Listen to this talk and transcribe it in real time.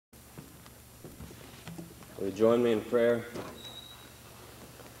Will you join me in prayer?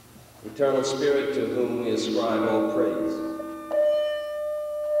 Eternal Spirit, to whom we ascribe all praise,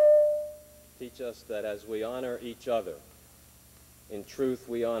 teach us that as we honor each other, in truth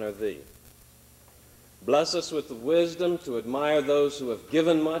we honor Thee. Bless us with the wisdom to admire those who have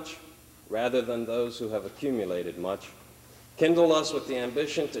given much rather than those who have accumulated much. Kindle us with the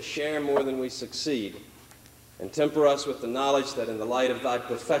ambition to share more than we succeed, and temper us with the knowledge that in the light of Thy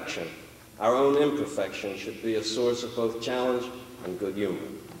perfection, our own imperfection should be a source of both challenge and good humor.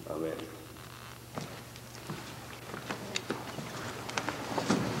 Amen.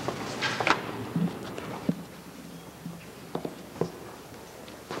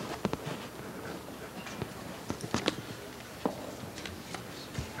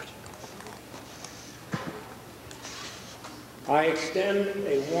 I extend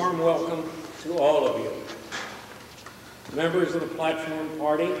a warm welcome to all of you, members of the Platform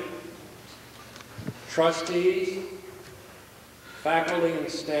Party, trustees, faculty and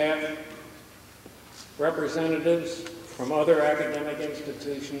staff, representatives from other academic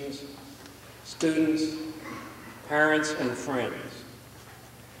institutions, students, parents, and friends.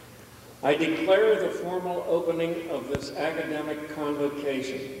 I declare the formal opening of this academic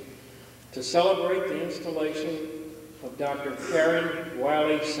convocation to celebrate the installation of Dr. Karen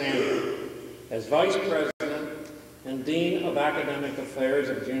Wiley Sander as Vice President and Dean of Academic Affairs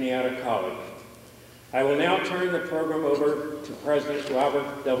of Juniata College. I will now turn the program over to President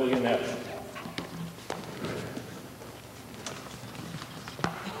Robert W. Neff.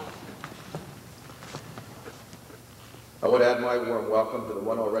 I would add my warm welcome to the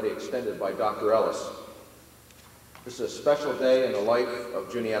one already extended by Dr. Ellis. This is a special day in the life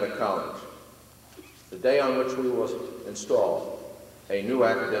of Juniata College, the day on which we will install a new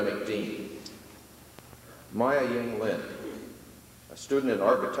academic dean. Maya Ying Lin, a student in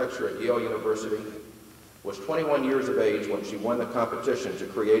architecture at Yale University, was 21 years of age when she won the competition to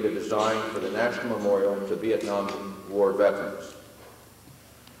create a design for the National Memorial to Vietnam War veterans.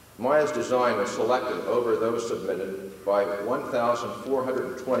 Maya's design was selected over those submitted by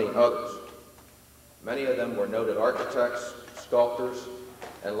 1,420 others. Many of them were noted architects, sculptors,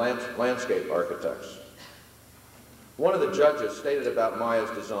 and landscape architects. One of the judges stated about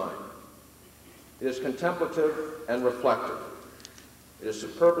Maya's design, "It is contemplative and reflective. It is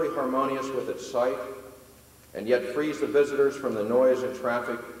superbly harmonious with its site, and yet frees the visitors from the noise and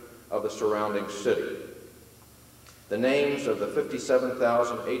traffic of the surrounding city." The names of the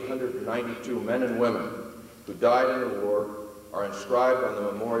 57,892 men and women who died in the war are inscribed on the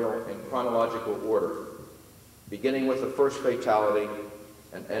memorial in chronological order, beginning with the first fatality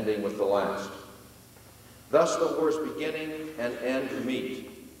and ending with the last. Thus the war's beginning and end meet.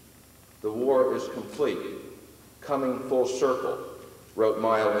 The war is complete, coming full circle, wrote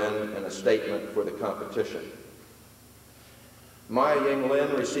Maya Lin in a statement for the competition. Maya Ying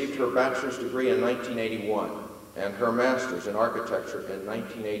Lin received her bachelor's degree in 1981 and her master's in architecture in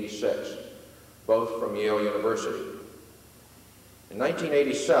 1986, both from Yale University. In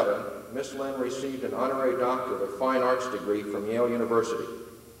 1987, Ms. Lin received an honorary doctorate of fine arts degree from Yale University.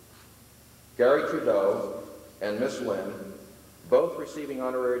 Gary Trudeau and Ms. Lin, both receiving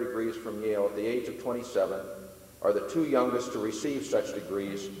honorary degrees from Yale at the age of 27, are the two youngest to receive such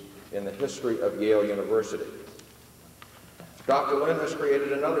degrees in the history of Yale University. Dr. Lin has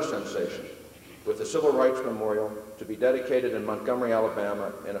created another sensation with the Civil Rights Memorial to be dedicated in Montgomery,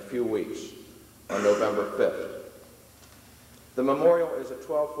 Alabama in a few weeks on November 5th. The memorial is a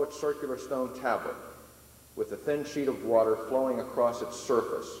 12-foot circular stone tablet with a thin sheet of water flowing across its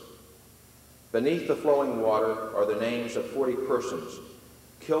surface. Beneath the flowing water are the names of 40 persons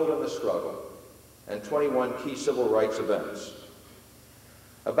killed in the struggle and 21 key civil rights events.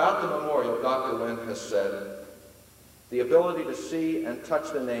 About the memorial, Dr. Lin has said, "The ability to see and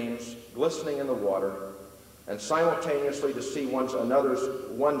touch the names glistening in the water and simultaneously to see one's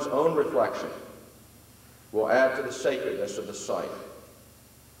own reflection will add to the sacredness of the site."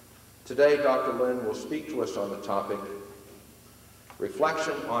 Today, Dr. Lin will speak to us on the topic,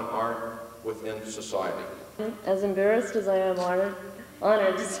 Reflection on Art Within Society. As embarrassed as I am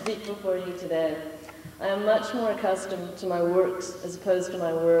honored to speak before you today, I am much more accustomed to my works as opposed to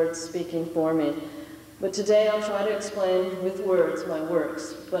my words speaking for me. But today I'll try to explain with words my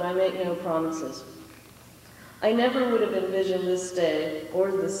works, but I make no promises. I never would have envisioned this day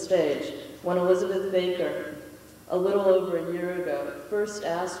or this stage when Elizabeth Baker, a little over a year ago, first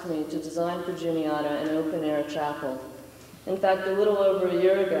asked me to design for Juniata an open-air chapel. In fact, a little over a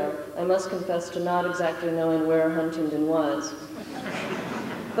year ago, I must confess to not exactly knowing where Huntington was.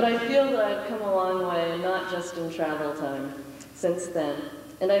 But I feel that I've come a long way, and not just in travel time, since then.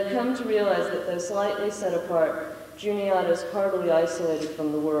 And I've come to realize that though slightly set apart, Juniata is hardly isolated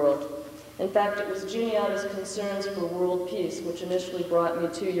from the world. In fact, it was Juniata's concerns for world peace which initially brought me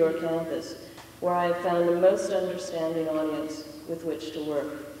to your campus, where I have found a most understanding audience with which to work.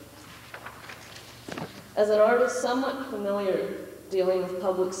 As an artist somewhat familiar dealing with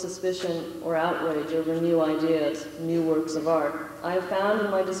public suspicion or outrage over new ideas, new works of art, I have found in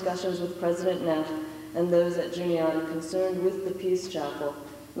my discussions with President Neff and those at Juniata concerned with the Peace Chapel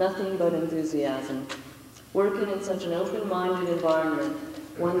nothing but enthusiasm. Working in such an open-minded environment,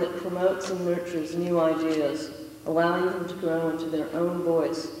 one that promotes and nurtures new ideas, allowing them to grow into their own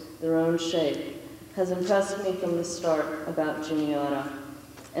voice, their own shape, has impressed me from the start about Juniata.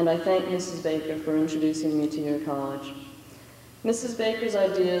 And I thank Mrs. Baker for introducing me to your college. Mrs. Baker's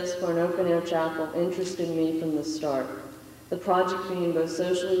ideas for an open-air chapel interested me from the start, the project being both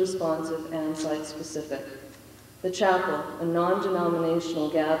socially responsive and site-specific. The chapel, a non-denominational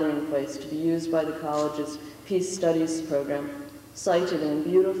gathering place to be used by the college's Peace Studies program, sited in a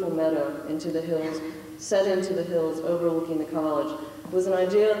beautiful meadow into the hills, set into the hills overlooking the college, was an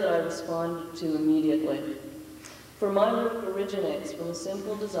idea that I responded to immediately. For my work originates from a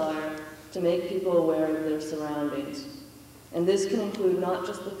simple desire to make people aware of their surroundings. And this can include not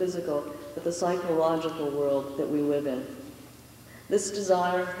just the physical, but the psychological world that we live in. This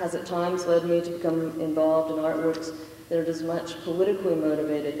desire has at times led me to become involved in artworks that are as much politically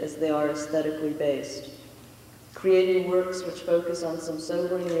motivated as they are aesthetically based, creating works which focus on some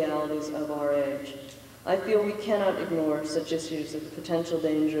sobering realities of our age. I feel we cannot ignore such issues as the potential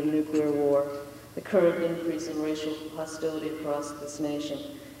danger of nuclear war, the current increase in racial hostility across this nation,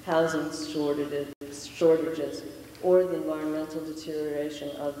 housing shortages, or the environmental deterioration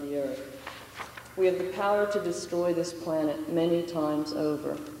of the earth. We have the power to destroy this planet many times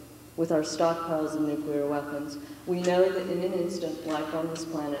over. With our stockpiles of nuclear weapons, we know that in an instant life on this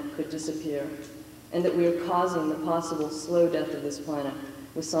planet could disappear, and that we are causing the possible slow death of this planet,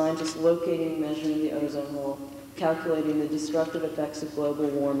 with scientists locating and measuring the ozone hole, calculating the destructive effects of global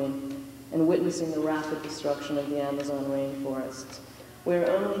warming, and witnessing the rapid destruction of the Amazon rainforests. We are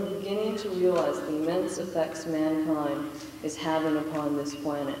only beginning to realize the immense effects mankind is having upon this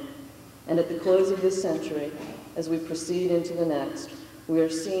planet. And at the close of this century, as we proceed into the next, we are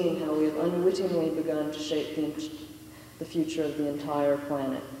seeing how we have unwittingly begun to shape the future of the entire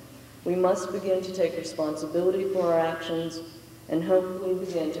planet. We must begin to take responsibility for our actions and hopefully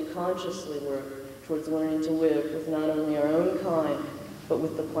begin to consciously work towards learning to live with not only our own kind, but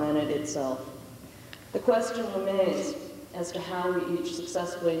with the planet itself. The question remains as to how we each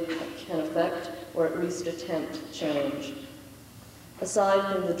successfully can affect or at least attempt change.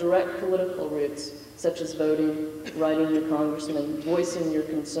 Aside from the direct political routes, such as voting, writing your congressman, voicing your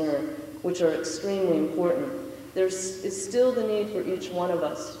concern, which are extremely important, there is still the need for each one of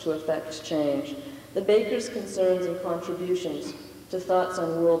us to affect change. The Bakers' concerns and contributions to thoughts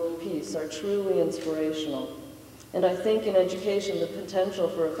on world peace are truly inspirational. And I think in education, the potential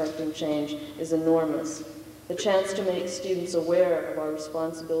for affecting change is enormous. The chance to make students aware of our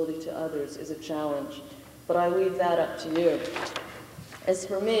responsibility to others is a challenge, but I leave that up to you. As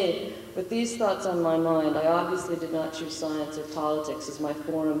for me, with these thoughts on my mind, I obviously did not choose science or politics as my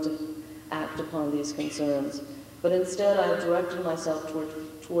forum to act upon these concerns, but instead I have directed myself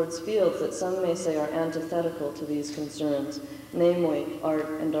towards fields that some may say are antithetical to these concerns, namely art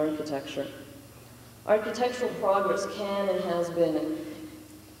and architecture. Architectural progress can and has been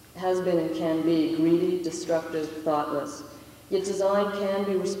and can be greedy, destructive, thoughtless. Yet design can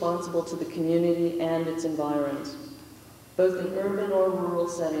be responsible to the community and its environs. Both in urban or rural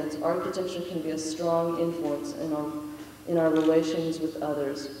settings, architecture can be a strong influence in our relations with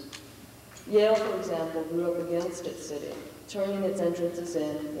others. Yale, for example, grew up against its city, turning its entrances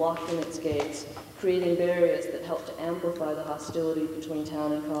in, locking its gates, creating barriers that helped to amplify the hostility between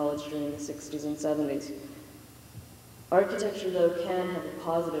town and college during the 60s and 70s. Architecture, though, can have a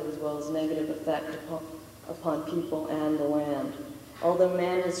positive as well as negative effect upon people and the land. Although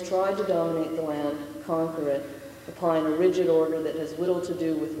man has tried to dominate the land, conquer it, applying a rigid order that has little to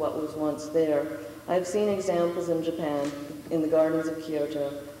do with what was once there, I have seen examples in Japan, in the gardens of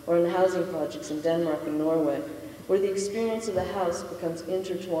Kyoto, or in housing projects in Denmark and Norway, where the experience of the house becomes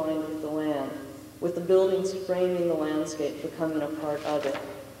intertwined with the land, with the buildings framing the landscape becoming a part of it.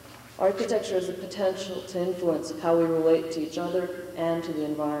 Architecture has the potential to influence how we relate to each other and to the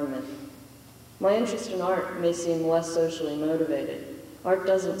environment. My interest in art may seem less socially motivated. Art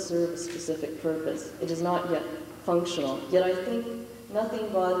doesn't serve a specific purpose. It is not yet functional. Yet I think nothing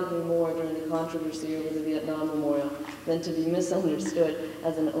bothered me more during the controversy over the Vietnam Memorial than to be misunderstood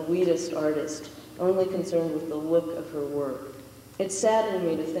as an elitist artist, only concerned with the look of her work. It saddened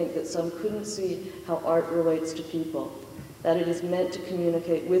me to think that some couldn't see how art relates to people, that it is meant to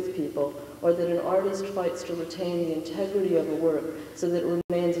communicate with people, or that an artist fights to retain the integrity of a work so that it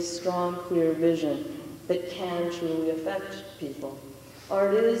remains a strong, clear vision that can truly affect people.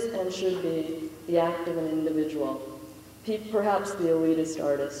 Art is and should be the act of an individual, perhaps the elitist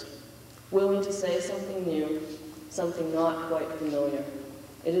artist, willing to say something new, something not quite familiar.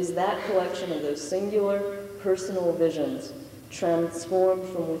 It is that collection of those singular, personal visions, transformed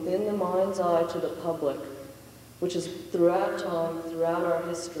from within the mind's eye to the public, which has throughout time, throughout our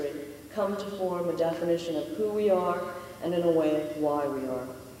history, come to form a definition of who we are and, in a way, why we are.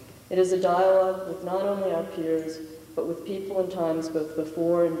 It is a dialogue with not only our peers, but with people and times both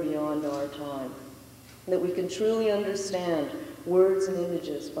before and beyond our time, that we can truly understand words and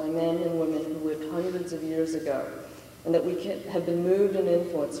images by men and women who lived hundreds of years ago, and that we have been moved and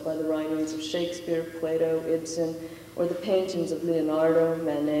influenced by the writings of Shakespeare, Plato, Ibsen, or the paintings of Leonardo,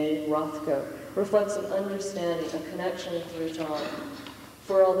 Manet, Rothko, reflects an understanding, a connection through time.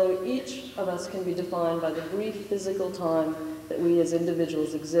 For although each of us can be defined by the brief physical time that we as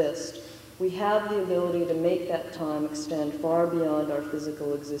individuals exist, we have the ability to make that time extend far beyond our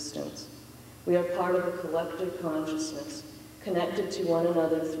physical existence. We are part of a collective consciousness, connected to one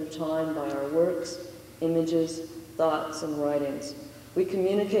another through time by our works, images, thoughts, and writings. We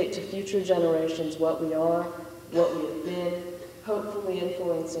communicate to future generations what we are, what we have been, hopefully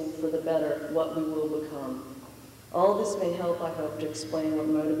influencing for the better what we will become. All this may help, I hope, to explain what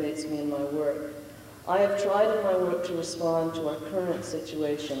motivates me in my work. I have tried in my work to respond to our current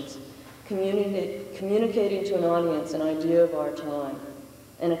situations, communicating to an audience an idea of our time,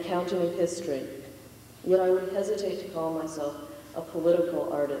 an accounting of history, yet I would hesitate to call myself a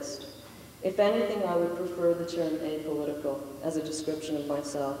political artist. If anything, I would prefer the term apolitical as a description of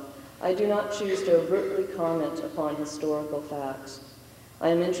myself. I do not choose to overtly comment upon historical facts. I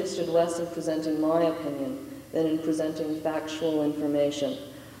am interested less in presenting my opinion than in presenting factual information,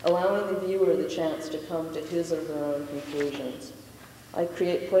 allowing the viewer the chance to come to his or her own conclusions. I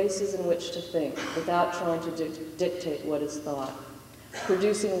create places in which to think without trying to dictate what is thought,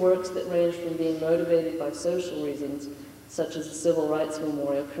 producing works that range from being motivated by social reasons, such as the Civil Rights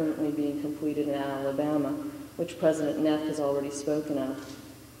Memorial currently being completed in Alabama, which President Neff has already spoken of.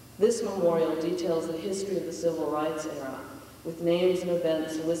 This memorial details the history of the Civil Rights era, with names and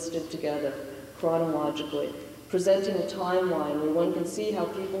events listed together chronologically, presenting a timeline where one can see how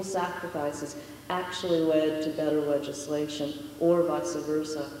people's sacrifices actually led to better legislation, or vice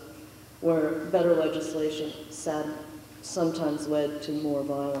versa, where better legislation sometimes led to more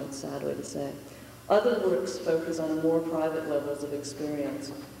violence, sadly to say. Other works focus on more private levels of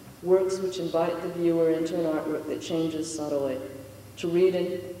experience, works which invite the viewer into an artwork that changes subtly, to read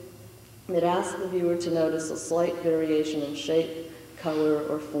it, that asks the viewer to notice a slight variation in shape, color,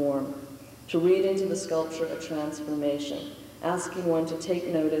 or form, to read into the sculpture a transformation, asking one to take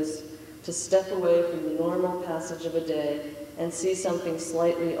notice, to step away from the normal passage of a day and see something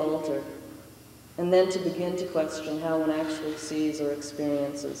slightly altered, and then to begin to question how one actually sees or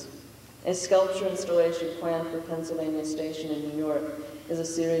experiences. A sculpture installation planned for Pennsylvania Station in New York is a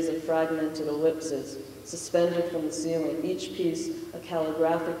series of fragmented ellipses suspended from the ceiling, each piece a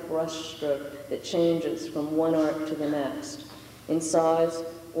calligraphic brushstroke that changes from one arc to the next, in size,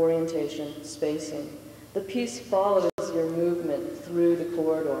 orientation, spacing. The piece follows your movement through the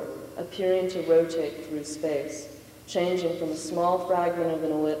corridor, appearing to rotate through space, changing from a small fragment of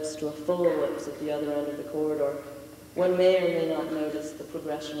an ellipse to a full ellipse at the other end of the corridor. One may or may not notice the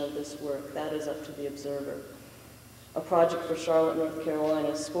progression of this work. That is up to the observer. A project for Charlotte, North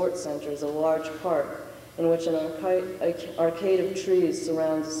Carolina Sports Center is a large park in which an arcade of trees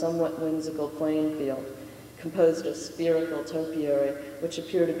surrounds a somewhat whimsical playing field, composed of spherical topiary, which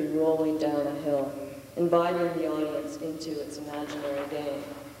appear to be rolling down a hill, inviting the audience into its imaginary game.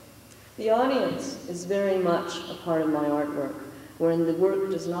 The audience is very much a part of my artwork, wherein the work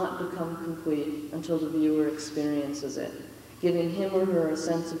does not become complete until the viewer experiences it, giving him or her a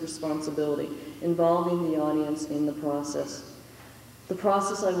sense of responsibility, involving the audience in the process. The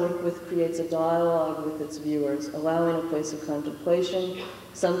process I work with creates a dialogue with its viewers, allowing a place of contemplation,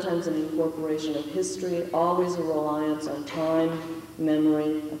 sometimes an incorporation of history, always a reliance on time,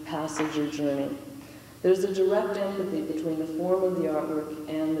 memory, a passage or journey. There's a direct empathy between the form of the artwork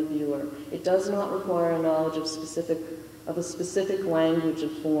and the viewer. It does not require a knowledge of a specific language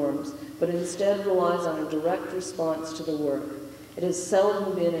of forms, but instead relies on a direct response to the work. It has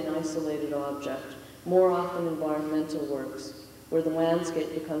seldom been an isolated object, more often environmental works, where the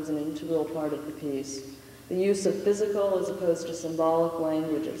landscape becomes an integral part of the piece. The use of physical as opposed to symbolic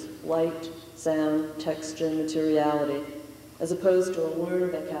languages, light, sound, texture, materiality, as opposed to a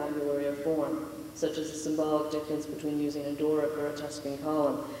learned vocabulary or form, such as the symbolic difference between using a Doric or a Tuscan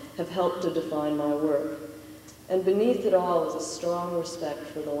column, have helped to define my work. And beneath it all is a strong respect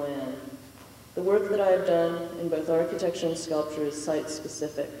for the land. The work that I have done in both architecture and sculpture is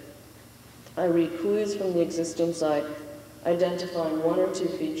site-specific. I read clues from the existing site, identifying one or two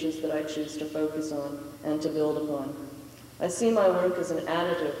features that I choose to focus on and to build upon. I see my work as an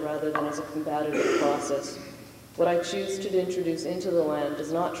additive rather than as a combative process. What I choose to introduce into the land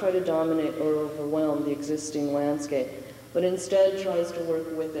does not try to dominate or overwhelm the existing landscape, but instead tries to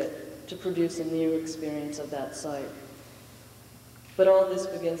work with it to produce a new experience of that site. But all this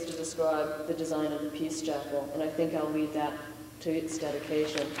begins to describe the design of the Peace Chapel, and I think I'll leave that to its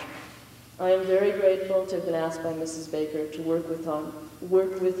dedication. I am very grateful to have been asked by Mrs. Baker to work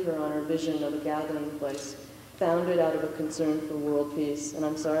with her on her vision of a gathering place, founded out of a concern for world peace, and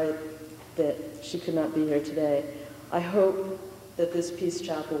I'm sorry that she could not be here today. I hope that this Peace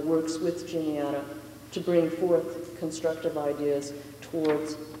Chapel works with Juniata to bring forth constructive ideas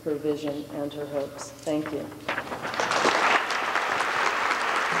towards her vision and her hopes. Thank you.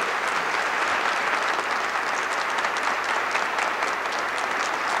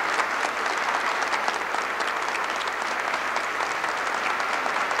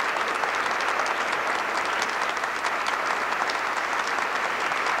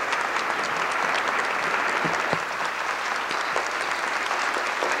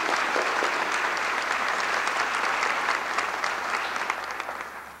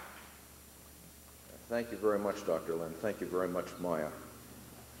 Thank you very much, Dr. Lynn. Thank you very much, Maya.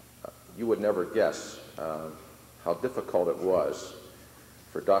 You would never guess how difficult it was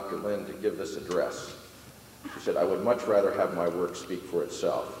for Dr. Lynn to give this address. She said, I would much rather have my work speak for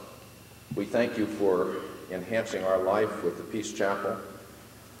itself. We thank you for enhancing our life with the Peace Chapel,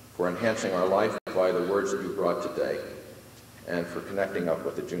 for enhancing our life by the words that you brought today, and for connecting up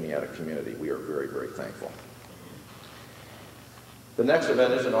with the Juniata community. We are very, very thankful. The next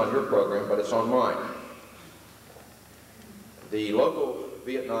event isn't on your program, but it's on mine. The local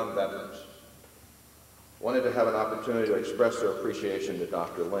Vietnam veterans wanted to have an opportunity to express their appreciation to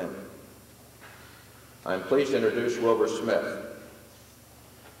Dr. Lynn. I'm pleased to introduce Wilbur Smith,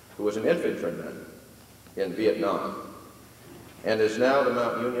 who was an infantryman in Vietnam and is now the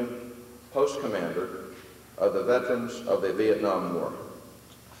Mount Union Post Commander of the Veterans of the Vietnam War.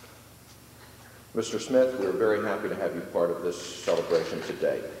 Mr. Smith, we're very happy to have you part of this celebration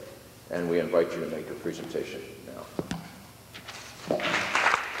today, and we invite you to make your presentation now.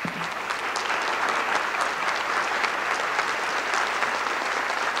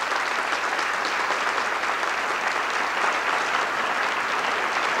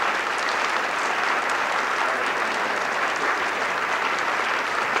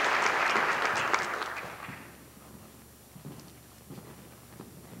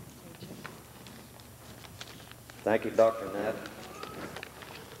 Thank you, Dr. Nett.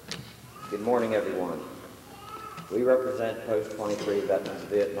 Good morning, everyone. We represent Post 23 Veterans of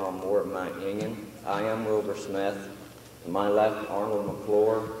the Vietnam War of Mount Union. I am Wilbur Smith. To my left, Arnold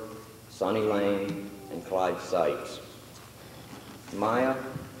McClure, Sonny Lane, and Clyde Sykes. Maya,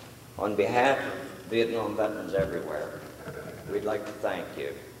 on behalf of Vietnam veterans everywhere, we'd like to thank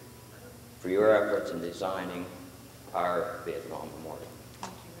you for your efforts in designing our Vietnam Memorial.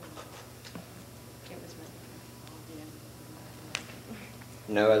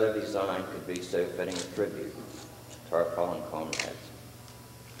 No other design could be so fitting a tribute to our fallen comrades.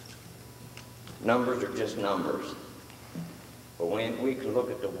 Numbers are just numbers, but when we can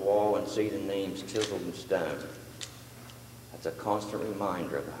look at the wall and see the names chiseled in stone, that's a constant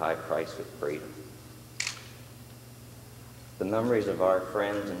reminder of the high price of freedom. The memories of our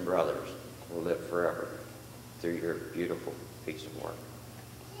friends and brothers will live forever through your beautiful piece of work.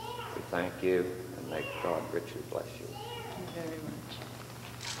 We thank you, and may God richly bless you. Thank you very much.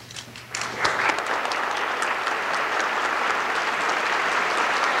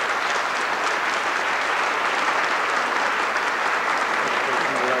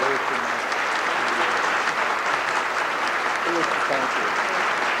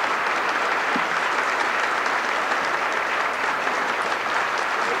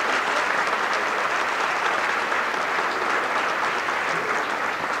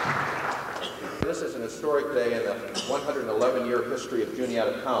 This is an historic day in the 111-year history of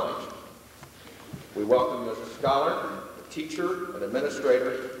Juniata College. We welcome you as a scholar, a teacher, an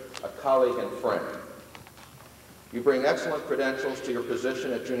administrator, a colleague, and friend. You bring excellent credentials to your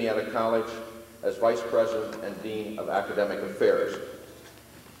position at Juniata College as Vice President and Dean of Academic Affairs.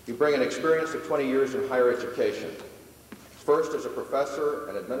 You bring an experience of 20 years in higher education, first as a professor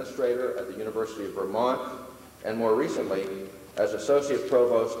and administrator at the University of Vermont, and more recently as Associate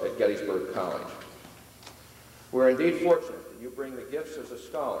Provost at Gettysburg College. We're indeed fortunate that you bring the gifts as a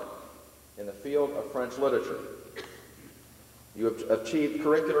scholar in the field of French literature. You have achieved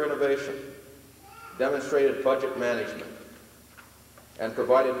curricular innovation, demonstrated budget management, and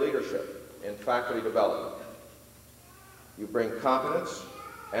provided leadership in faculty development. You bring competence,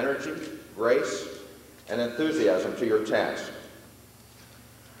 energy, grace, and enthusiasm to your task.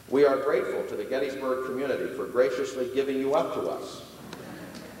 We are grateful to the Gettysburg community for graciously giving you up to us.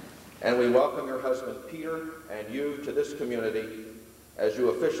 And we welcome your husband, Peter, and you to this community as you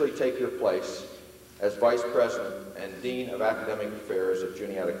officially take your place as Vice President and Dean of Academic Affairs at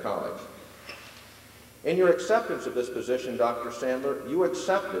Juniata College. In your acceptance of this position, Dr. Sandler, you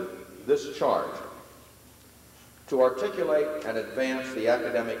accepted this charge to articulate and advance the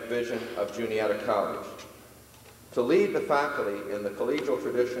academic vision of Juniata College, to lead the faculty in the collegial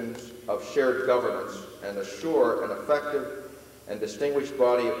traditions of shared governance and assure an effective and distinguished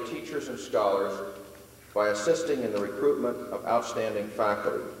body of teachers and scholars by assisting in the recruitment of outstanding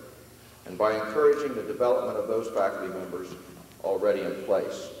faculty and by encouraging the development of those faculty members already in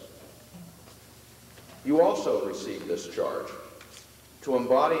place. You also received this charge to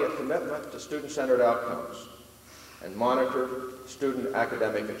embody a commitment to student-centered outcomes and monitor student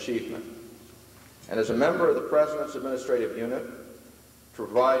academic achievement. And as a member of the President's Administrative Unit, to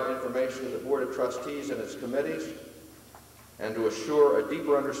provide information to the Board of Trustees and its committees, and to assure a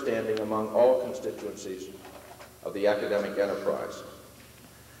deeper understanding among all constituencies of the academic enterprise.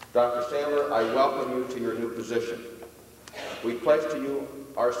 Dr. Sandler, I welcome you to your new position. We pledge to you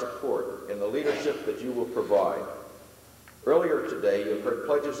our support in the leadership that you will provide. Earlier today, you have heard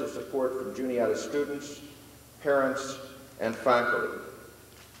pledges of support from Juniata students, parents, and faculty.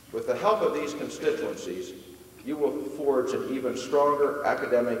 With the help of these constituencies, you will forge an even stronger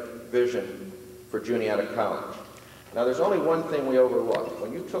academic vision for Juniata College. Now, there's only one thing we overlooked.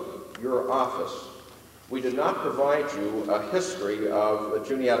 When you took your office, we did not provide you a history of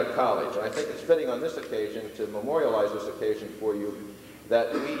Juniata College. And I think it's fitting on this occasion to memorialize this occasion for you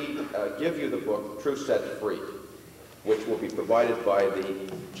that we give you the book, Truth Set Free, which will be provided by the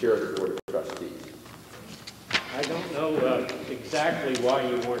chair of the Board of Trustees. I don't know exactly why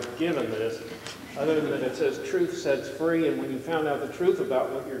you weren't given this, other than that it says truth sets free, and when you found out the truth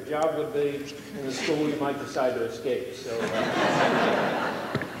about what your job would be in the school, you might decide to escape. So,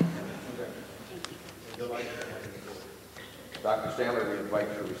 Dr. Sandler, we invite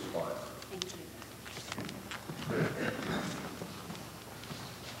you to respond. Thank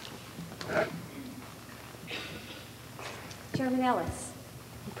you. Chairman Ellis,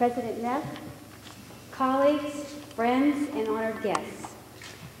 President Neff, colleagues, friends, and honored guests,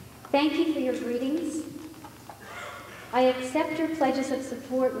 thank you for your greetings. I accept your pledges of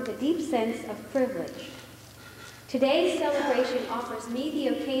support with a deep sense of privilege. Today's celebration offers me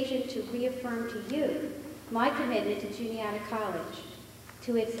the occasion to reaffirm to you my commitment to Juniata College,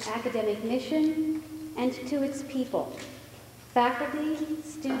 to its academic mission, and to its people, faculty,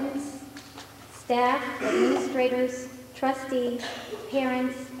 students, staff, administrators, trustees,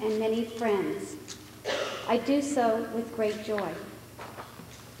 parents, and many friends. I do so with great joy.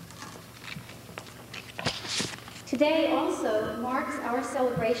 Today also marks our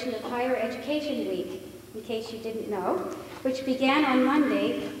celebration of Higher Education Week, in case you didn't know, which began on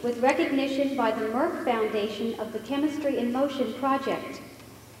Monday with recognition by the Merck Foundation of the Chemistry in Motion project,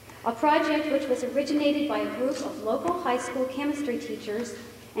 a project which was originated by a group of local high school chemistry teachers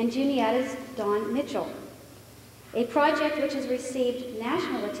and Juniata's Dawn Mitchell, a project which has received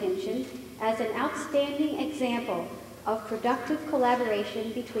national attention as an outstanding example of productive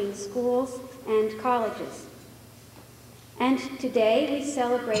collaboration between schools and colleges. And today we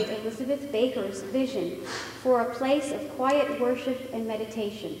celebrate Elizabeth Baker's vision for a place of quiet worship and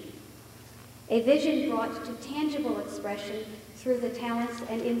meditation, a vision brought to tangible expression through the talents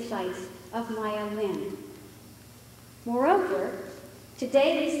and insights of Maya Lin. Moreover,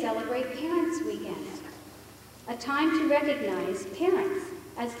 today we celebrate Parents Weekend, a time to recognize parents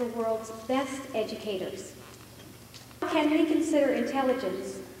as the world's best educators. How can we consider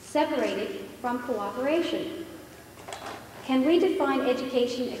intelligence separated from cooperation? Can we define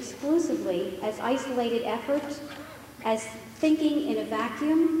education exclusively as isolated effort, as thinking in a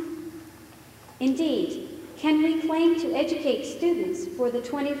vacuum? Indeed, can we claim to educate students for the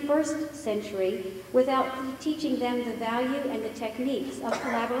 21st century without teaching them the value and the techniques of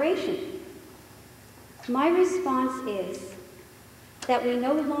collaboration? My response is that we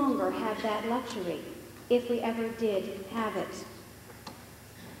no longer have that luxury, if we ever did have it.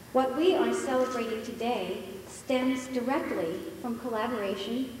 What we are celebrating today stems directly from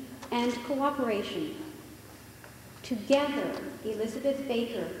collaboration and cooperation. Together, Elizabeth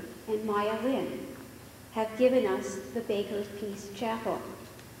Baker and Maya Lynn have given us the Baker Peace Chapel.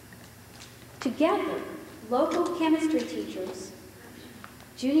 Together, local chemistry teachers,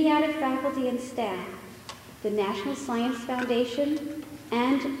 Juniata faculty and staff, the National Science Foundation,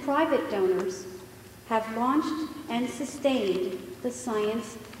 and private donors have launched and sustained the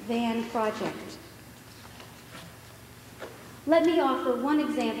Science Van Project. Let me offer one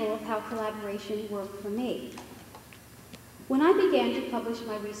example of how collaboration worked for me. When I began to publish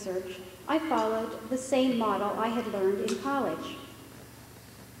my research, I followed the same model I had learned in college.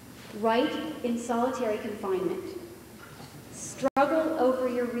 Write in solitary confinement. Struggle over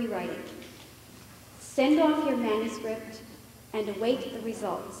your rewriting. Send off your manuscript and await the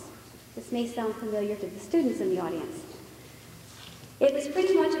results. This may sound familiar to the students in the audience. It was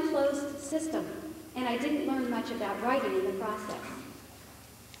pretty much a closed system, and I didn't learn much about writing in the process.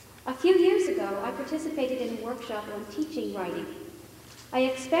 A few years ago, I participated in a workshop on teaching writing. I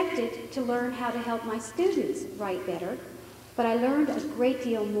expected to learn how to help my students write better, but I learned a great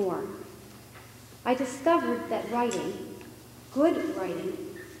deal more. I discovered that writing, good writing,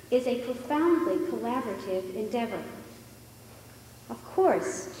 is a profoundly collaborative endeavor. Of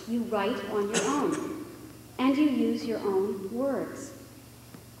course, you write on your own, and you use your own words.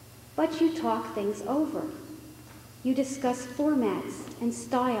 But you talk things over. You discuss formats and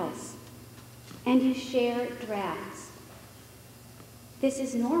styles, and you share drafts. This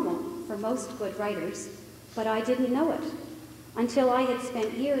is normal for most good writers, but I didn't know it until I had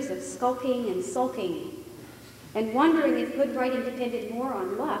spent years of skulking and sulking and wondering if good writing depended more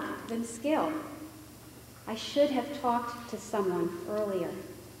on luck than skill. I should have talked to someone earlier.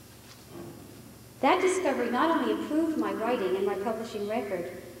 That discovery not only improved my writing and my publishing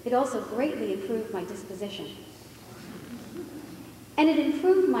record, it also greatly improved my disposition. And it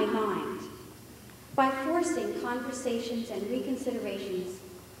improved my mind by forcing conversations and reconsiderations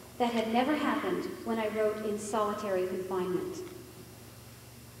that had never happened when I wrote in solitary confinement.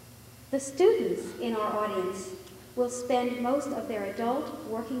 The students in our audience will spend most of their adult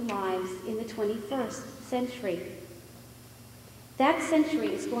working lives in the 21st century. That century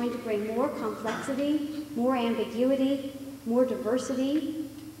is going to bring more complexity, more ambiguity, more diversity,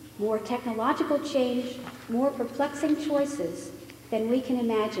 more technological change, more perplexing choices than we can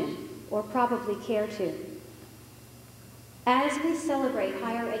imagine or probably care to. As we celebrate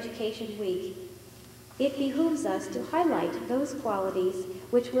Higher Education Week, it behooves us to highlight those qualities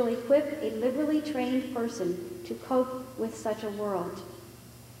which will equip a liberally trained person to cope with such a world.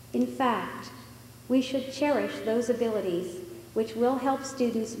 In fact, we should cherish those abilities which will help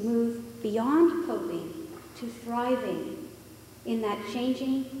students move beyond coping to thriving in that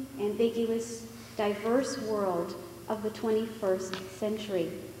changing, ambiguous, diverse world of the 21st century.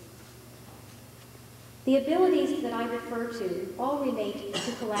 The abilities that I refer to all relate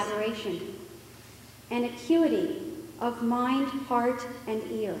to collaboration, an acuity of mind, heart, and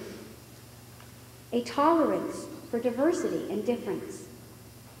ear, a tolerance for diversity and difference,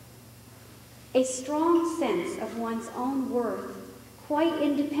 a strong sense of one's own worth, quite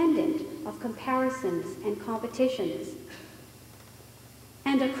independent of comparisons and competitions,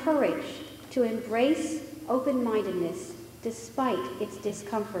 and a courage to embrace open-mindedness despite its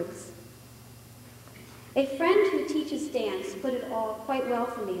discomforts. A friend who teaches dance put it all quite well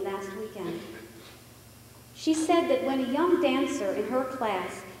for me last weekend. She said that when a young dancer in her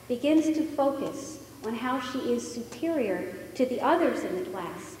class begins to focus on how she is superior to the others in the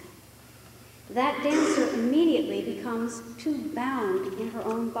class, that dancer immediately becomes too bound in her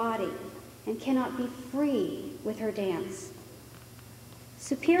own body and cannot be free with her dance.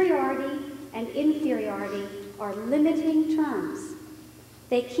 Superiority and inferiority are limiting terms.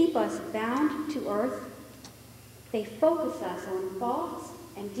 They keep us bound to earth. They focus us on faults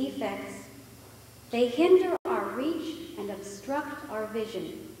and defects. They hinder our reach and obstruct our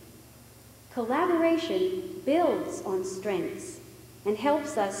vision. Collaboration builds on strengths and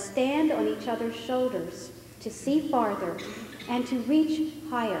helps us stand on each other's shoulders to see farther and to reach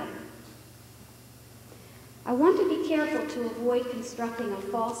higher. I want to be careful to avoid constructing a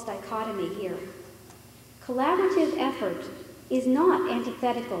false dichotomy here. Collaborative effort is not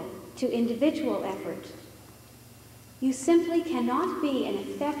antithetical to individual effort. You simply cannot be an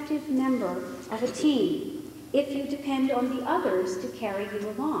effective member of a team if you depend on the others to carry you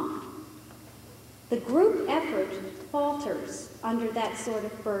along. The group effort falters under that sort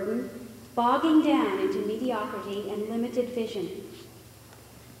of burden, bogging down into mediocrity and limited vision.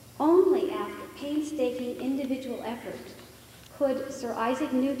 Only after painstaking individual effort could Sir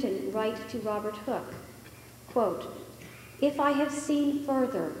Isaac Newton write to Robert Hooke, quote, "If I have seen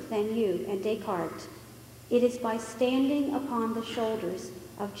further than you and Descartes, It is by standing upon the shoulders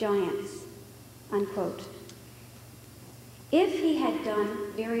of giants, unquote. If he had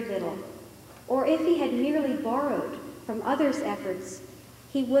done very little, or if he had merely borrowed from others' efforts,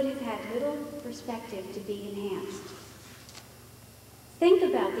 he would have had little perspective to be enhanced. Think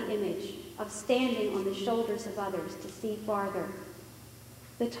about the image of standing on the shoulders of others to see farther.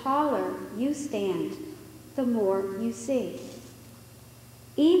 The taller you stand, the more you see.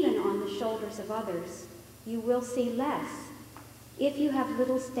 Even on the shoulders of others, you will see less if you have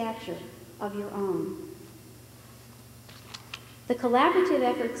little stature of your own. The collaborative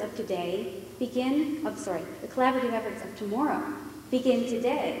efforts of tomorrow begin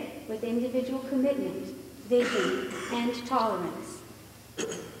today with individual commitment, vision, and tolerance.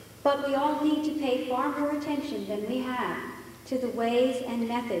 But we all need to pay far more attention than we have to the ways and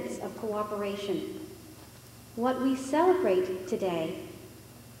methods of cooperation. What we celebrate today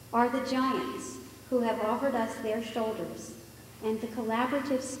are the giants who have offered us their shoulders and the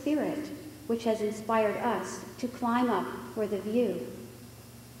collaborative spirit which has inspired us to climb up for the view.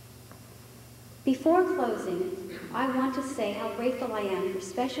 Before closing, I want to say how grateful I am for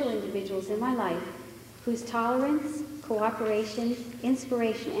special individuals in my life whose tolerance, cooperation,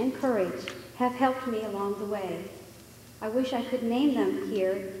 inspiration, and courage have helped me along the way. I wish I could name them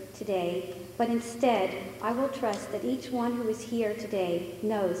here today, but instead, I will trust that each one who is here today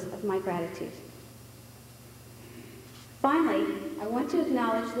knows of my gratitude. Finally, I want to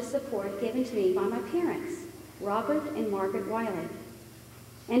acknowledge the support given to me by my parents, Robert and Margaret Wiley,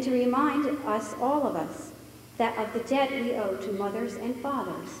 and to remind us, all of us, that of the debt we owe to mothers and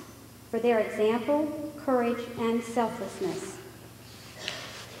fathers for their example, courage, and selflessness.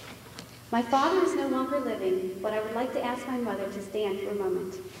 My father is no longer living, but I would like to ask my mother to stand for a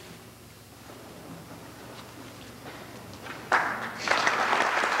moment.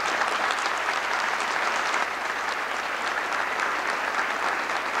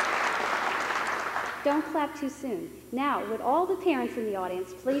 Don't clap too soon. Now, would all the parents in the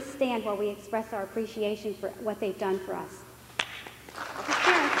audience please stand while we express our appreciation for what they've done for us?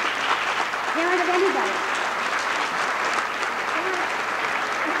 Parent of anybody.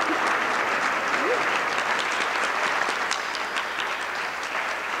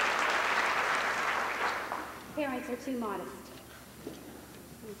 Parents are too modest.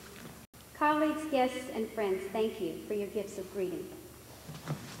 Colleagues, guests, and friends, thank you for your gifts of greeting.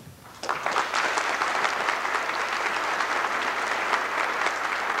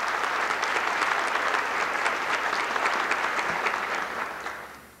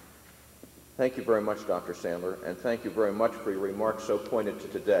 Thank you very much, Dr. Sandler, and thank you very much for your remarks so pointed to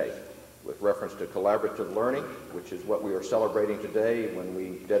today with reference to collaborative learning, which is what we are celebrating today when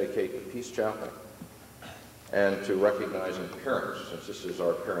we dedicate the Peace Chapel, and to recognizing parents, since this is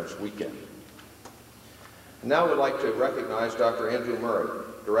our Parents' Weekend. And now we'd like to recognize Dr. Andrew Murray,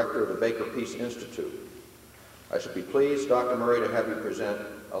 Director of the Baker Peace Institute. I should be pleased, Dr. Murray, to have you present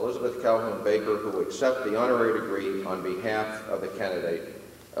Elizabeth Calhoun Baker, who will accept the honorary degree on behalf of the candidate,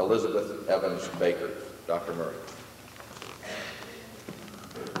 Elizabeth Evans Baker. Dr. Murray.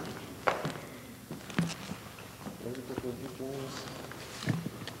 Elizabeth, would you join us?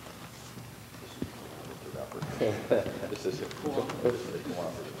 This is it.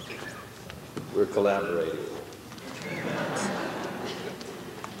 We're collaborating.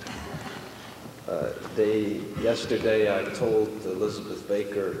 Yesterday I told Elizabeth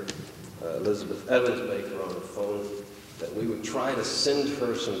Evans Baker on the phone that we would try to send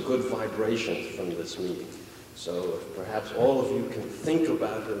her some good vibrations from this meeting. So if perhaps all of you can think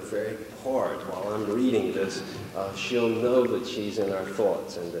about her very hard while I'm reading this, she'll know that she's in our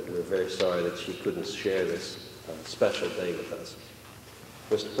thoughts and that we're very sorry that she couldn't share this special day with us.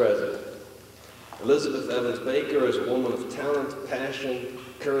 Mr. President, Elizabeth Evans Baker is a woman of talent, passion,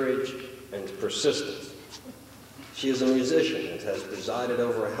 courage, and persistence. She is a musician and has presided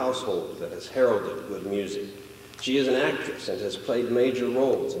over a household that has heralded good music. She is an actress and has played major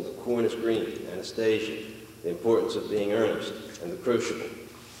roles in The Cornish Green, Anastasia, The Importance of Being Earnest, and The Crucible.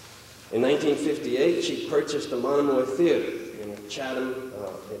 In 1958, she purchased the Monomoy Theater in Chatham,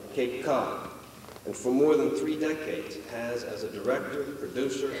 in Cape Cod, and for more than 3 decades has, as a director,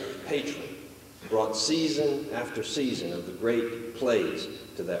 producer, and patron, brought season after season of the great plays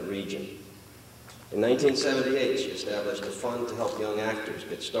to that region. In 1978, she established a fund to help young actors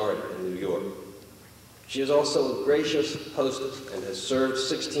get started in New York. She is also a gracious hostess and has served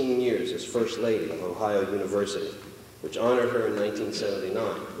 16 years as First Lady of Ohio University, which honored her in 1979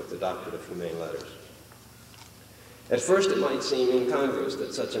 with the Doctorate of Humane Letters. At first, it might seem incongruous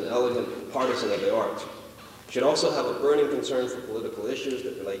that such an elegant partisan of the arts should also have a burning concern for political issues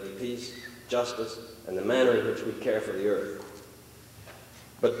that relate to peace, justice, and the manner in which we care for the earth.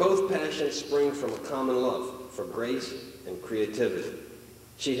 But both passions spring from a common love for grace and creativity.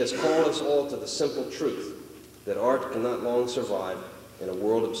 She has called us all to the simple truth that art cannot long survive in a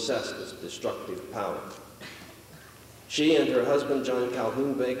world obsessed with destructive power. She and her husband, John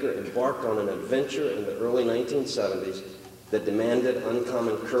Calhoun Baker, embarked on an adventure in the early 1970s that demanded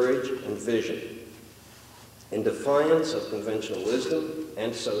uncommon courage and vision. In defiance of conventional wisdom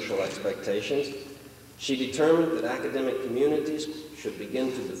and social expectations, she determined that academic communities should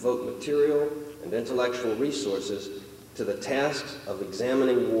begin to devote material and intellectual resources to the tasks of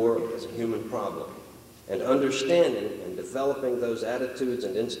examining war as a human problem and understanding and developing those attitudes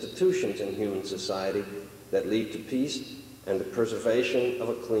and institutions in human society that lead to peace and the preservation of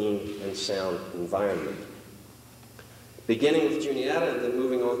a clean and sound environment. Beginning with Juniata and then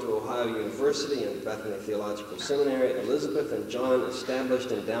moving on to Ohio University and Bethany Theological Seminary, Elizabeth and John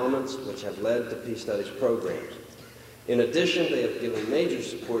established endowments which have led to peace studies programs. In addition, they have given major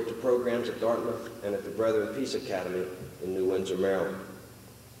support to programs at Dartmouth and at the Brethren Peace Academy in New Windsor, Maryland.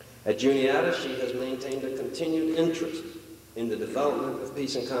 At Juniata, she has maintained a continued interest in the development of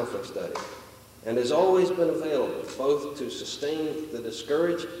peace and conflict studies and has always been available both to sustain the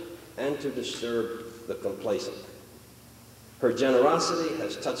discouraged and to disturb the complacent. Her generosity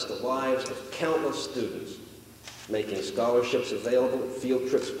has touched the lives of countless students, making scholarships available, field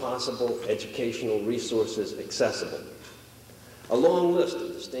trips possible, educational resources accessible. A long list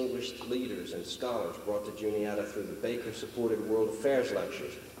of distinguished leaders and scholars brought to Juniata through the Baker-supported World Affairs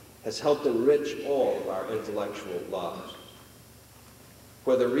Lectures has helped enrich all of our intellectual lives.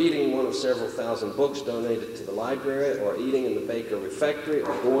 Whether reading one of several thousand books donated to the library or eating in the Baker refectory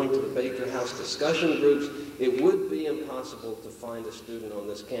or going to the Baker House discussion groups, it would be impossible to find a student on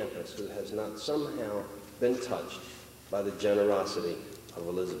this campus who has not somehow been touched by the generosity of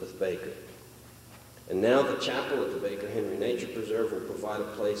Elizabeth Baker. And now the chapel at the Baker Henry Nature Preserve will provide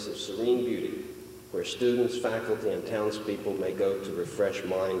a place of serene beauty where students, faculty, and townspeople may go to refresh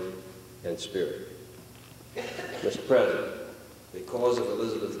mind and spirit. Mr. President, because of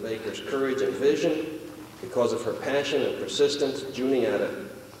Elizabeth Baker's courage and vision, because of her passion and persistence, Juniata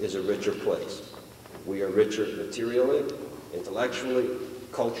is a richer place. We are richer materially, intellectually,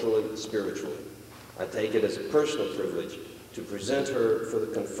 culturally, spiritually. I take it as a personal privilege to present her for the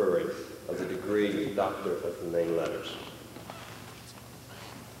conferring of the degree Doctor of Humane Letters.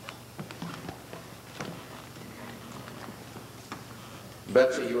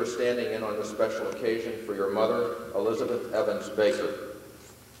 Betsy, you are standing in on this special occasion for your mother, Elizabeth Evans Baker.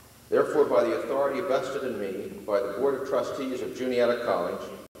 Therefore, by the authority vested in me by the Board of Trustees of Juniata College,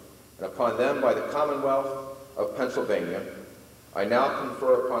 and upon them by the Commonwealth of Pennsylvania, I now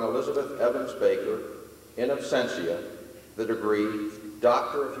confer upon Elizabeth Evans Baker, in absentia, the degree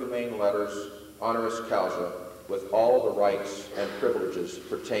Doctor of Humane Letters, honoris causa, with all the rights and privileges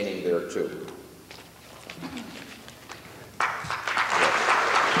pertaining thereto.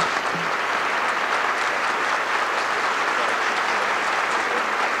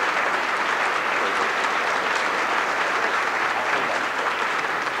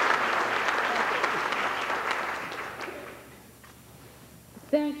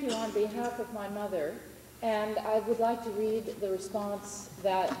 Thank you on behalf of my mother, and I would like to read the response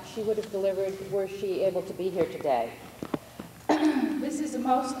that she would have delivered were she able to be here today. This is a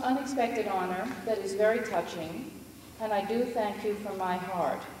most unexpected honor that is very touching, and I do thank you from my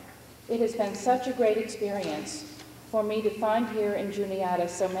heart. It has been such a great experience for me to find here in Juniata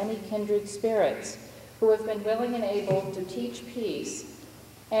so many kindred spirits who have been willing and able to teach peace,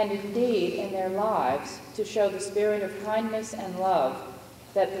 and indeed in their lives to show the spirit of kindness and love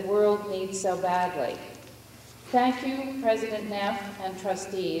that the world needs so badly. Thank you, President Neff and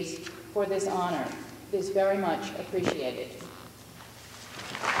trustees, for this honor. It is very much appreciated.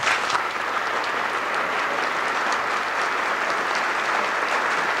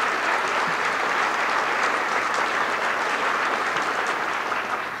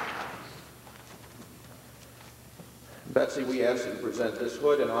 Betsy, we ask that you present this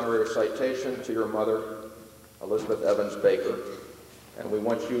hood in honorary citation to your mother, Elizabeth Evans Baker, and we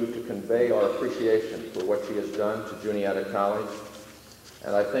want you to convey our appreciation for what she has done to Juniata College.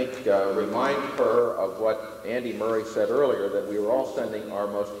 And I think remind her of what Andy Murray said earlier, that we were all sending our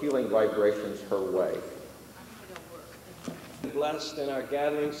most healing vibrations her way. Blessed in our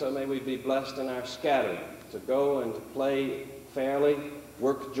gathering, so may we be blessed in our scattering, to go and to play fairly,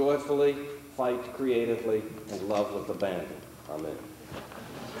 work joyfully, fight creatively, and love with abandon. Amen.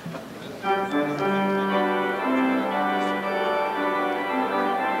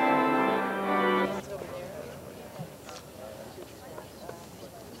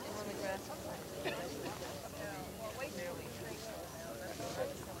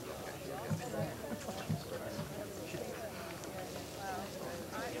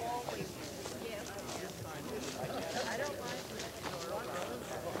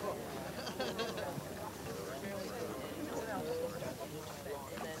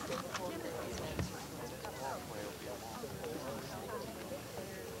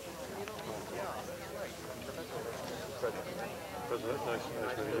 Nice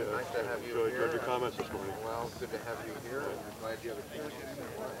meeting you. Nice to have you Enjoyed here. your comments this morning. Well, good to have you here. I'm glad you have a chance.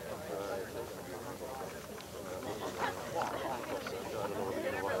 I don't know whether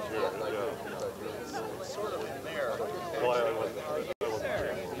you want to hear it. Yeah. Sort of in there. Well, I wasn't here.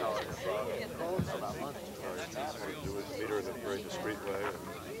 You would meet her in a very discreet way.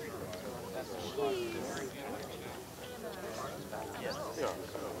 Yeah.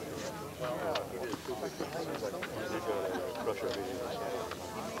 You got a crusher meeting.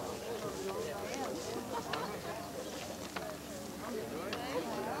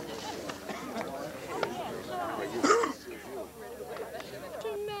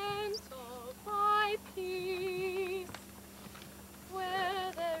 Instruments of my peace.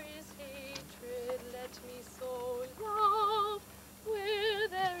 Where there is hatred, let me so love. Where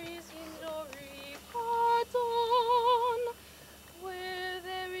there is injury, pardon. Where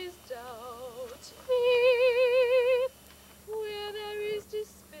there is doubt, faith. Where there is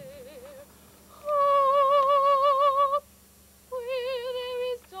despair, hope. Where there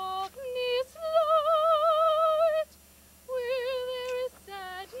is darkness, light. Where there is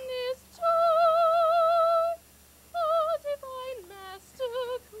sadness, joy. Oh, divine Master,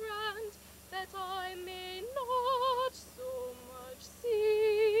 grant that I may not so much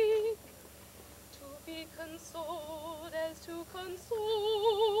seek to be consoled as to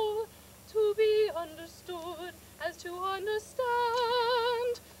console, to be understood as to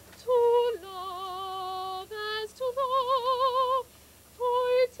understand, to love as to love, for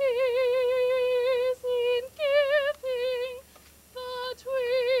it is in giving that we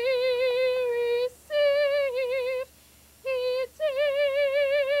receive, it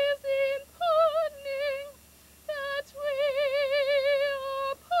is in pardoning that we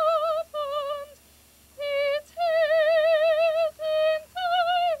are pardoned, it is in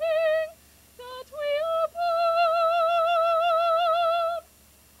dying that we are born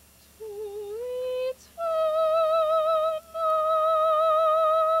to eternal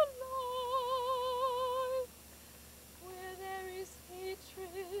life. Where there is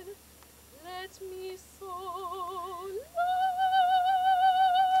hatred, let me so love.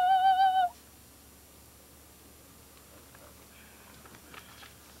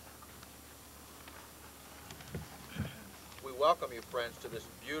 We welcome you, friends, to this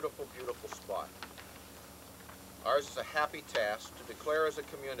beautiful, beautiful spot. Ours is a happy task to declare as a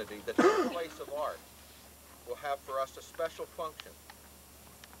community that this place of art will have for us a special function,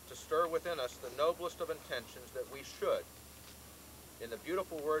 to stir within us the noblest of intentions that we should, in the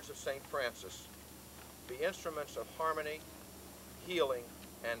beautiful words of St. Francis, be instruments of harmony, healing,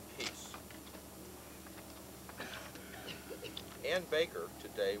 and peace. Ann Baker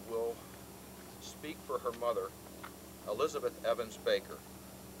today will speak for her mother, Elizabeth Evans Baker.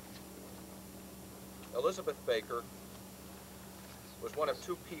 Elizabeth Baker was one of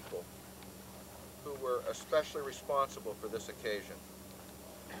two people who were especially responsible for this occasion.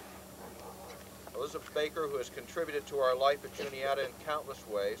 Elizabeth Baker, who has contributed to our life at Juniata in countless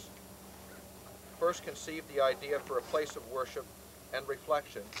ways, first conceived the idea for a place of worship and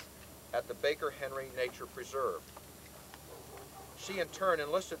reflection at the Baker Henry Nature Preserve. She in turn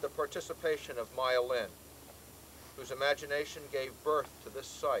enlisted the participation of Maya Lin, whose imagination gave birth to this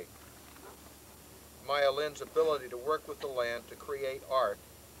site. Maya Lin's ability to work with the land to create art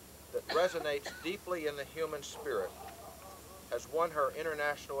that resonates deeply in the human spirit has won her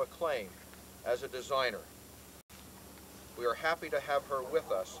international acclaim as a designer. We are happy to have her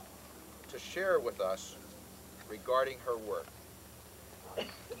with us to share with us regarding her work. Thank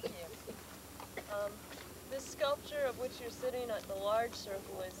you. This sculpture of which you're sitting at the large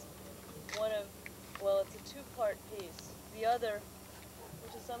circle is one of, well, it's a two-part piece. The other,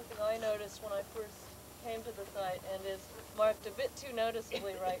 which is something I noticed when I first came to the site and is marked a bit too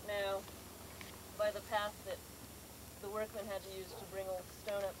noticeably right now by the path that the workmen had to use to bring a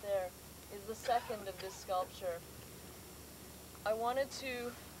stone up there, is the second of this sculpture. I wanted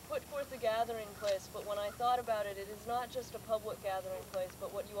to put forth a gathering place, but when I thought about it, it is not just a public gathering place,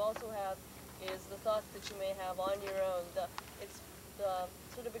 but what you also have is the thoughts that you may have on your own. It's the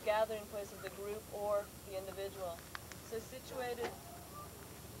sort of a gathering place of the group or the individual. So situated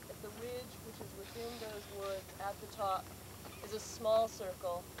at the ridge, which is within those woods at the top, is a small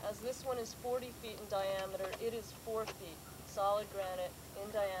circle. As this one is 40 feet in diameter, it is 4 feet, solid granite in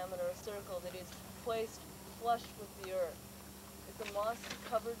diameter, a circle that is placed flush with the earth. It's a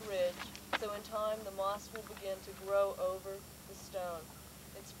moss-covered ridge, so in time the moss will begin to grow over the stone.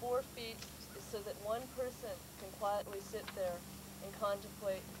 It's 4 feet so that one person can quietly sit there and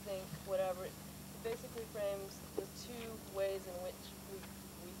contemplate, think, whatever. It basically frames the two ways in which we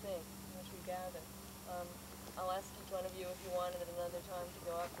think, in which we gather. I'll ask each one of you if you wanted at another time to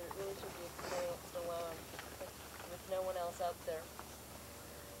go up there. It really should be experienced alone, with no one else out there.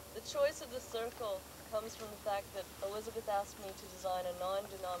 The choice of the circle comes from the fact that Elizabeth asked me to design a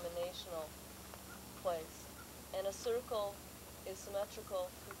non-denominational place. And a circle is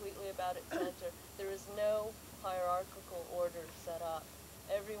symmetrical completely about its center. There is no hierarchical order set up.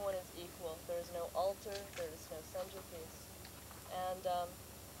 Everyone is equal. There is no altar, there is no centerpiece. And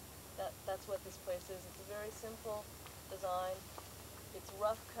that's what this place is. It's a very simple design. It's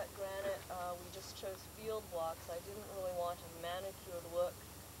rough cut granite. We just chose field blocks. I didn't really want a manicured look.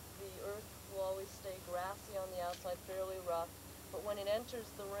 The earth will always stay grassy on the outside, fairly rough, but when it enters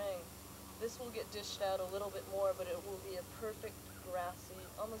the ring, this will get dished out a little bit more, but it will be a perfect grassy,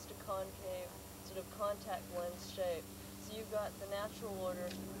 almost a concave, sort of contact lens shape. So you've got the natural order,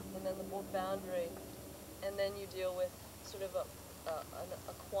 and then the boundary, and then you deal with sort of a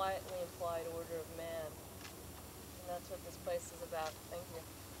quietly implied order of man. And that's what this place is about. Thank you.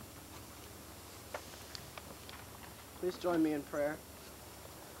 Please join me in prayer.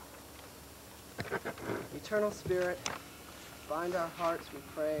 Eternal Spirit, bind our hearts, we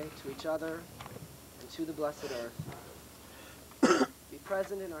pray, to each other and to the blessed earth. Be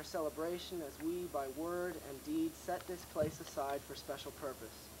present in our celebration as we, by word and deed, set this place aside for special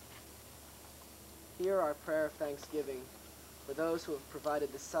purpose. Hear our prayer of thanksgiving for those who have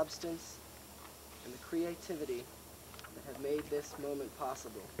provided the substance and the creativity that have made this moment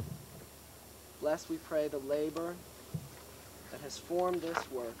possible. Bless, we pray, the labor that has formed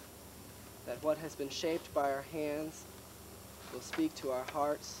this work, that what has been shaped by our hands will speak to our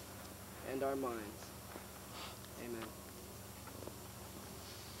hearts and our minds. Amen.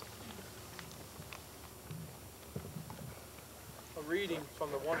 A reading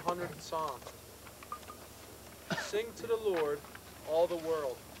from the 100th Psalm. Sing to the Lord, all the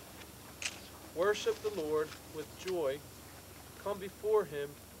world. Worship the Lord with joy. Come before him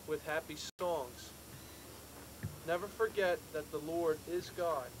with happy songs. Never forget that the Lord is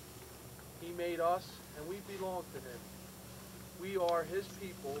God. He made us, and we belong to him. We are his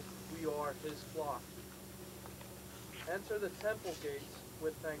people. We are his flock. Enter the temple gates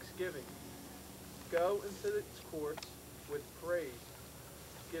with thanksgiving. Go into its courts with praise.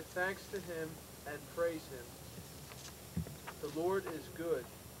 Give thanks to him and praise him. The Lord is good.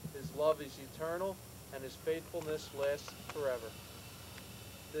 His love is eternal, and his faithfulness lasts forever.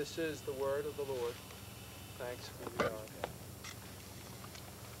 This is the word of the Lord. Thanks be to God.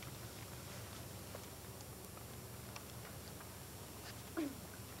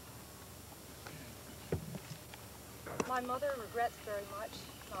 My mother regrets very much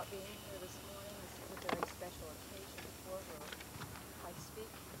not being here this morning. This is a very special occasion for her. I speak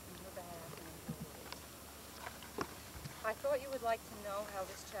in her behalf and in her words. I thought you would like to know how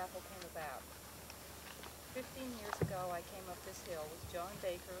this chapel came about. 15 years ago, I came up this hill with John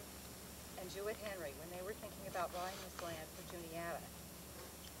Baker and Jewett Henry when they were thinking about buying this land for Juniata.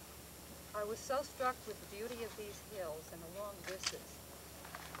 I was so struck with the beauty of these hills and the long vistas.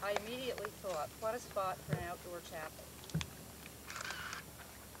 I immediately thought, what a spot for an outdoor chapel.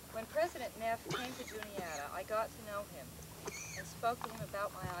 When President Neff came to Juniata, I got to know him and spoke to him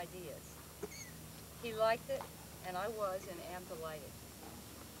about my ideas. He liked it, and I was and am delighted.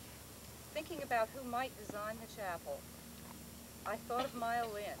 Thinking about who might design the chapel, I thought of Maya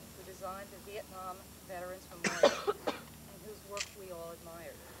Lin, who designed the Vietnam Veterans Memorial, and whose work we all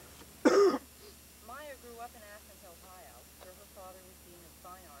admired. Maya grew up in Athens, Ohio, where her father was Dean of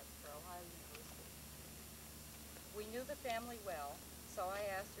Fine Arts for Ohio University. We knew the family well, so I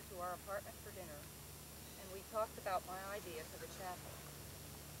asked her to our apartment for dinner, and we talked about my idea for the chapel.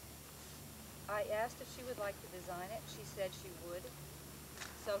 I asked if she would like to design it. She said she would,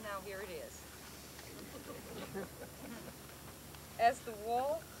 so now here it is. As the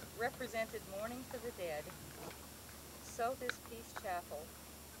wall represented mourning for the dead, so this Peace Chapel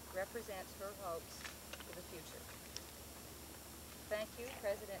represents her hopes for the future. Thank you,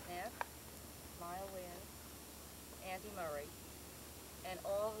 President Neff, Maya Lin, Andy Murray, and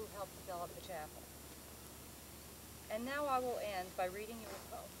all who helped develop the chapel. And now I will end by reading you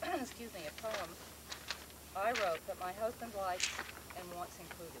a poem, a poem I wrote that my husband liked and wants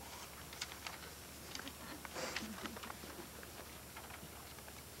included.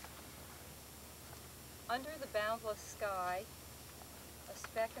 Under the boundless sky, a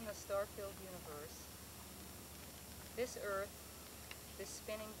speck in the star-filled universe, this earth, this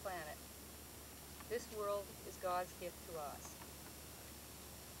spinning planet, this world is God's gift to us.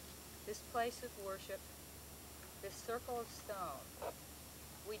 This place of worship, this circle of stone,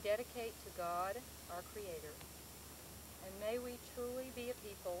 we dedicate to God, our Creator, and may we truly be a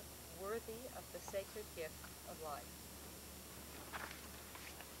people worthy of the sacred gift of life.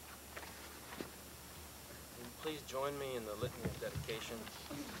 Will you please join me in the litany of dedication?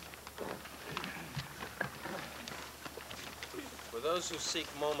 For those who seek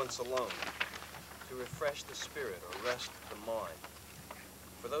moments alone, to refresh the spirit or rest the mind.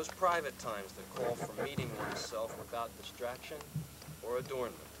 For those private times that call for meeting oneself without distraction or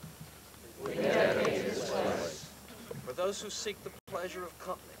adornment. We dedicate this place. For those who seek the pleasure of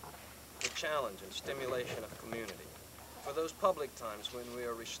company, the challenge and stimulation of community. For those public times when we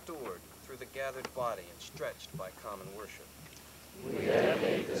are restored through the gathered body and stretched by common worship. We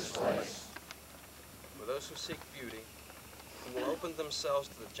dedicate this place. For those who seek beauty, who will open themselves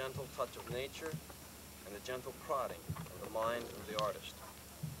to the gentle touch of nature and the gentle prodding of the mind of the artist.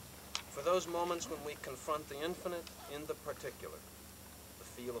 For those moments when we confront the infinite in the particular, the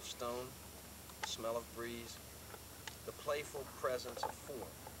feel of stone, the smell of breeze, the playful presence of form,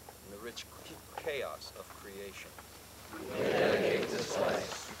 and the rich chaos of creation. We dedicate this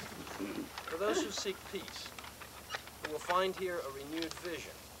place. For those who seek peace, who will find here a renewed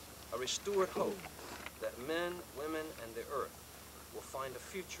vision, a restored hope that men, women, and the earth will find a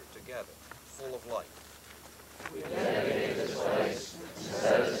future together, full of life. We dedicate this place and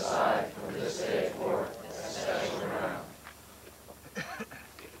set it aside from this day forth as special ground.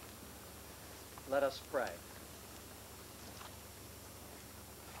 Let us pray.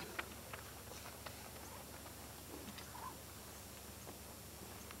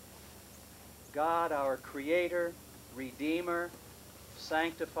 God, our Creator, Redeemer,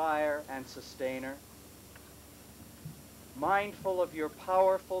 Sanctifier, and Sustainer, mindful of your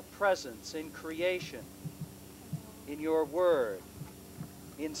powerful presence in creation, in your word,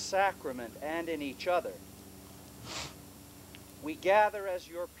 in sacrament, and in each other, we gather as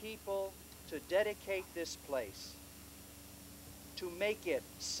your people to dedicate this place, to make it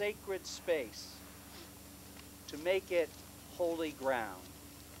sacred space, to make it holy ground.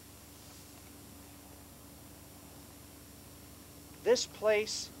 This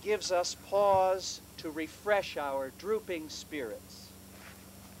place gives us pause to refresh our drooping spirits.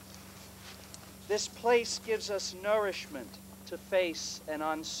 This place gives us nourishment to face an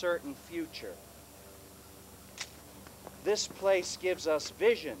uncertain future. This place gives us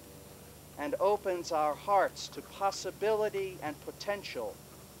vision and opens our hearts to possibility and potential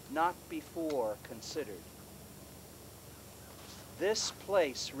not before considered. This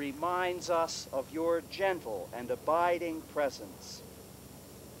place reminds us of your gentle and abiding presence.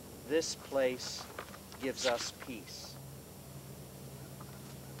 This place gives us peace.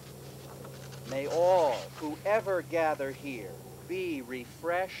 May all who ever gather here be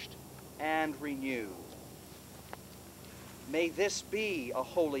refreshed and renewed. May this be a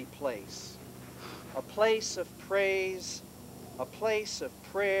holy place, a place of praise, a place of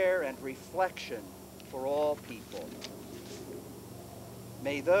prayer and reflection for all people.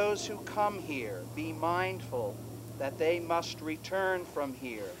 May those who come here be mindful that they must return from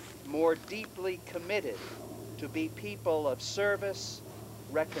here more deeply committed to be people of service,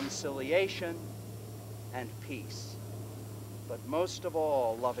 reconciliation, and peace, but most of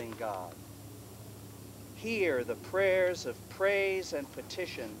all, loving God. Hear the prayers of praise and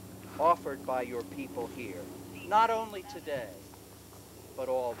petition offered by your people here, not only today, but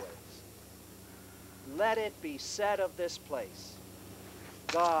always. Let it be said of this place,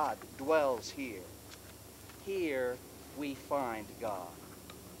 God dwells here. Here we find God.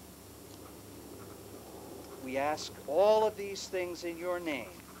 We ask all of these things in your name,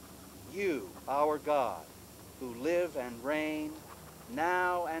 you, our God, who live and reign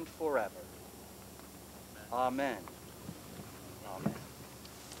now and forever. Amen. Amen.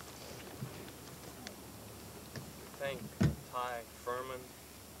 Thank Ty Furman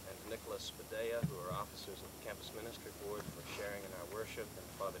and Nicholas Spadea, who are officers of the Campus Ministry Board, for sharing in our worship, and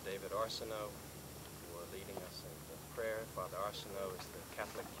Father David Arsenault, who are leading us in the prayer. Father Arsenault is the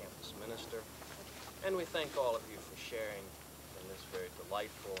Catholic campus minister. And we thank all of you for sharing in this very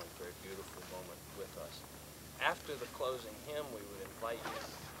delightful and very beautiful moment with us. After the closing hymn, we would invite you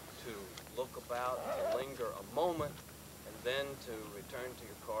to look about, to linger a moment, and then to return to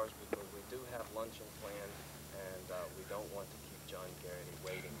your cars, because we do have luncheon planned, and we don't want to keep John Garrity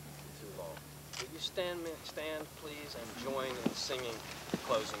waiting too long. Will you stand, please, and join in singing the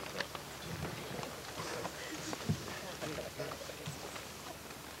closing hymn?